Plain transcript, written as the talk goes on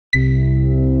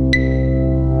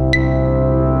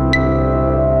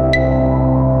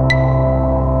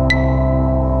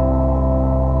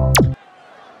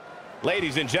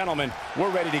ladies and gentlemen, we're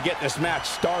ready to get this match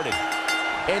started.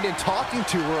 And in talking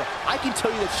to her, I can tell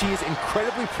you that she is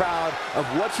incredibly proud of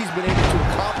what she's been able to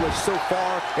accomplish so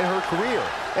far in her career,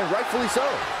 and rightfully so.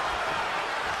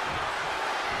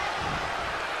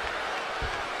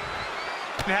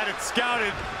 Had it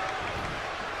scouted.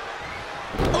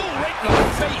 Oh, right in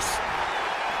the face.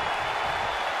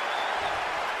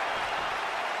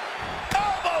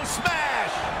 Elbow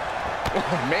smash.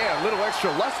 Oh, man, a little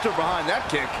extra luster behind that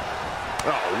kick. Oh,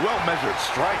 well-measured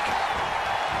strike.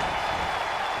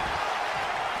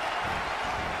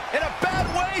 In a bad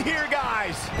way here,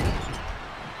 guys.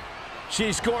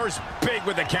 She scores big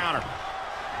with the counter.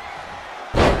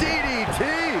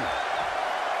 DDT.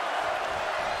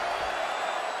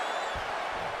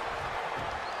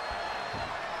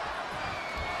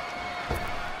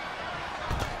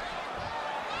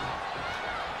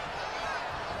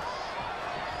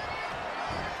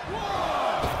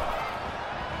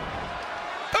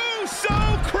 Oh,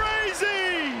 so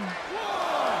crazy.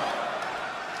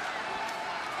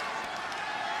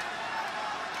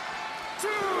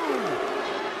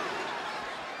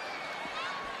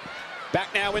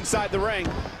 Back now inside the ring.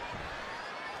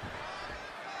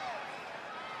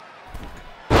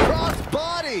 Cross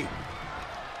body.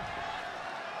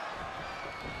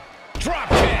 Drop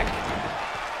kick.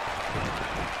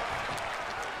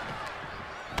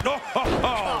 Oh, ho, ho.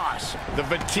 Gosh, the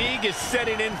fatigue is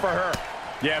setting in for her.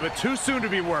 Yeah, but too soon to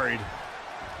be worried.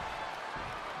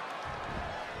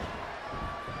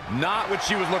 Not what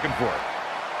she was looking for.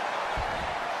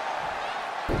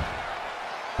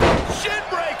 Shin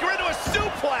breaker into a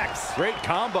suplex. Great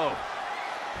combo.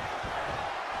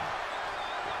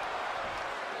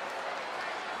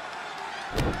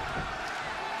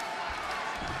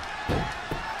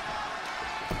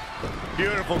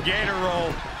 Beautiful gator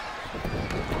roll.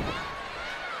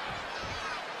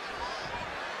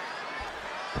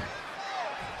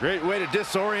 Great way to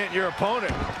disorient your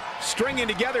opponent. Stringing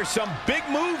together some big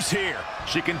moves here.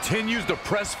 She continues to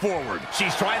press forward.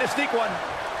 She's trying to sneak one.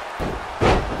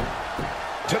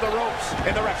 To the ropes,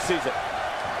 and the ref sees it.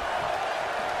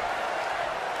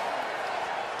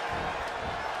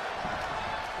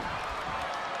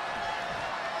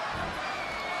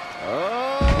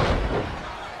 Oh.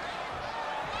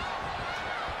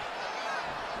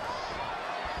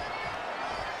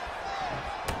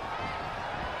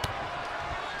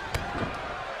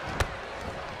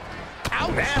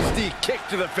 Nasty kick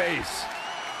to the face.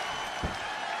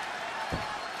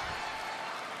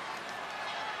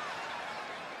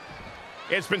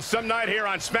 It's been some night here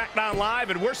on SmackDown Live,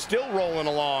 and we're still rolling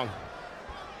along.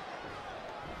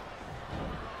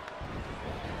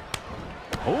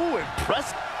 Oh,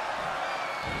 impressive.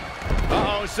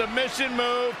 Uh-oh, submission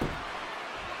move.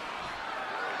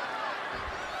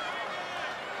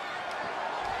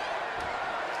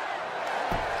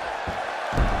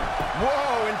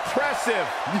 Whoa, impressive.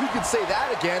 You can say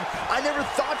that again. I never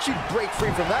thought you'd break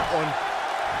free from that one.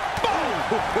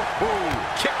 Boom!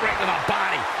 Kick right to the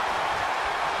body.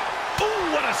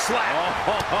 Ooh, what a slap.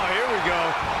 Oh, here we go.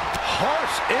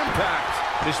 Harsh impact.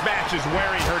 This match is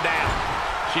wearing her down.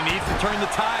 She needs to turn the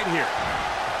tide here.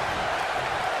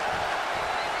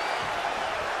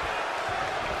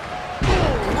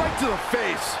 Oh, right to the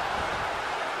face.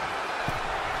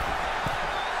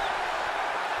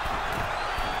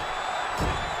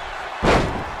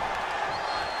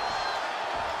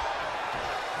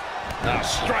 A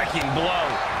striking blow.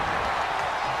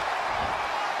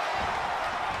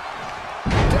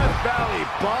 Death Valley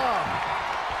bomb.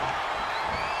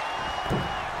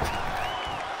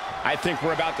 I think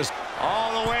we're about to...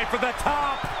 All the way for the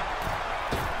top.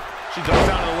 She ducks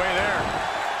out of the way there.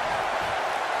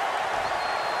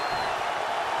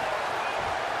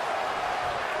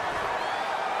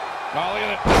 Oh, look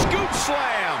at it. Scoop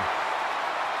slam.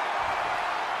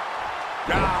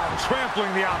 Ah,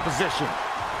 trampling the opposition.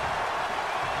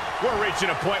 We're reaching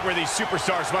a point where these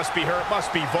superstars must be hurt,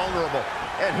 must be vulnerable.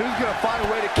 And who's going to find a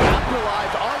way to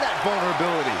capitalize on that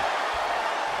vulnerability?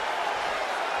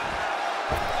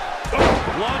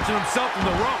 Oh, launching himself in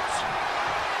the ropes.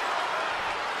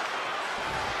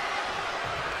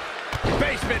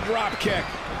 Basement drop kick.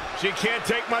 She can't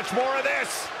take much more of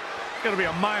this. It's going to be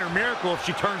a minor miracle if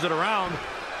she turns it around.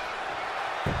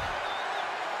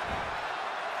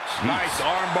 Nice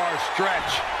armbar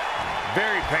stretch.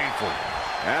 Very painful.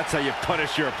 That's how you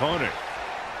punish your opponent.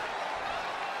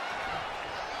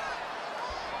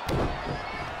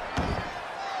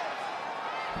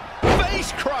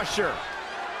 Face crusher.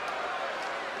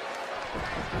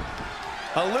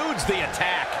 Eludes the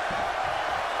attack.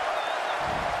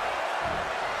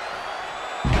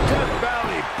 Death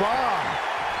Valley bomb.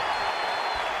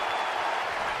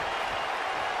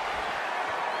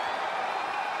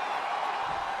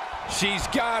 She's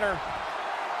got her.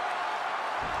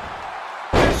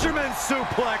 Fisherman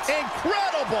suplex.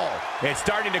 Incredible! It's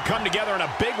starting to come together in a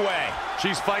big way.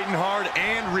 She's fighting hard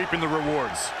and reaping the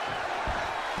rewards.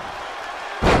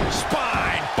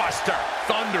 Spine buster.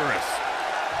 Thunderous.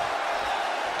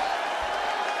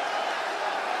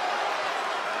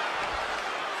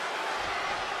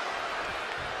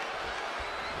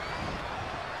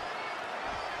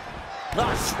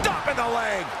 Oh, stop in the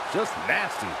leg. Just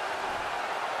nasty.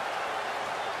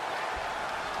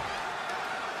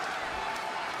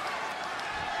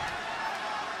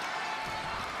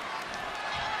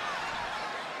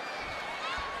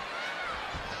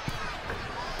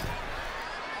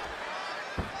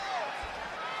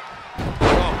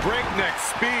 Breakneck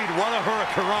speed, what a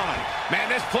hurricane. Man,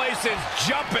 this place is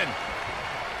jumping.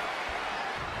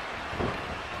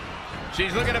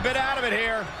 She's looking a bit out of it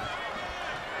here.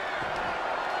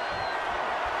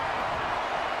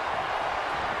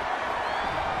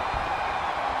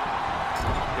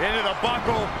 Into the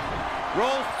buckle.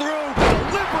 Rolls through.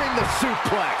 Delivering the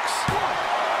suplex.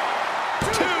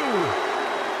 2.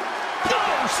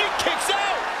 Oh, she kicks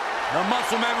out. The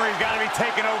muscle memory's got to be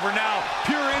taken over now.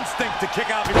 Pure instinct to kick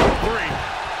out before 3.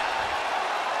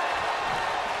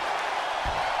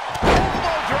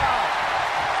 Elbow drop.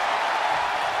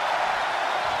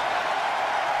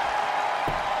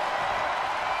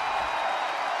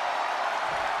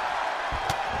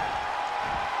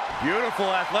 Beautiful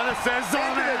athleticism.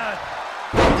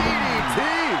 DDT.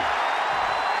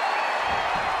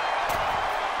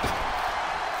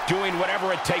 Doing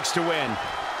whatever it takes to win.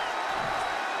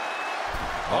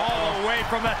 All the way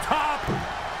from the top.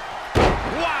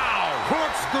 Wow!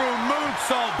 Corkscrew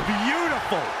moonsault,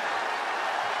 beautiful.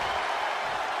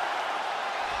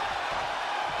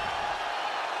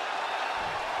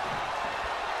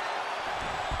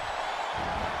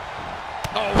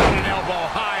 Oh, what an elbow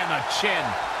high on the chin.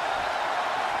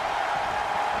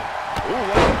 Ooh,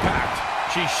 what impact.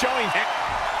 She's showing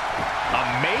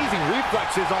Amazing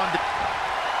reflexes on...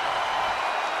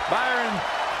 Byron,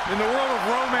 in the world of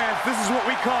romance, this is what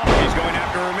we call... She's going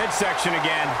after her midsection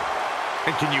again.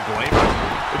 And can you blame her?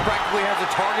 It practically has a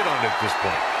target on it at this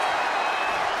point.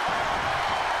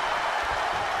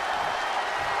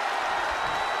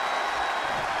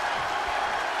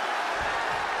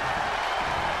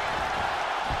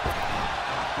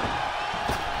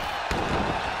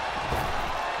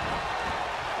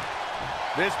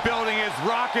 This building is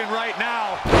rocking right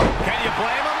now. Can you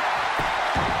blame him?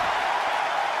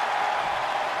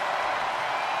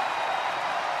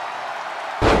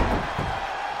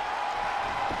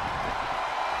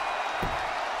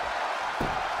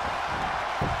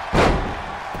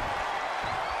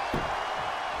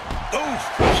 Oof,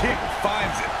 kick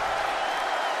finds it.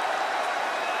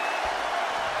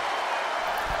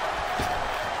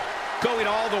 Going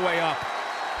all the way up.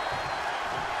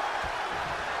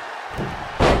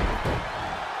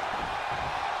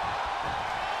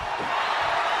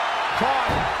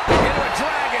 Caught into a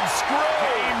dragon screw.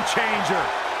 Game changer.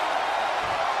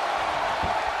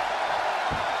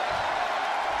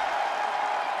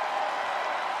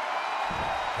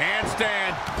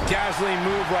 Handstand. Dazzling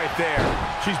move right there.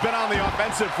 She's been on the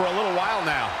offensive for a little while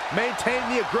now. Maintain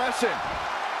the aggression.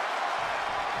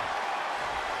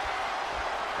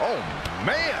 Oh,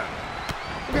 man.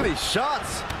 Look at these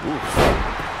shots. Oof.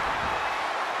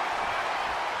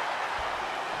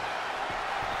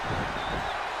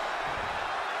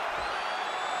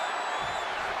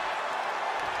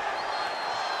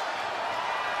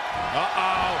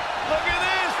 Uh-oh. Look at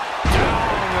this.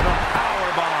 Down with a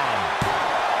powerbomb.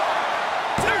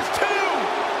 There's 2.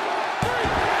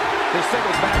 This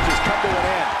singles match has come to an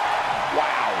end.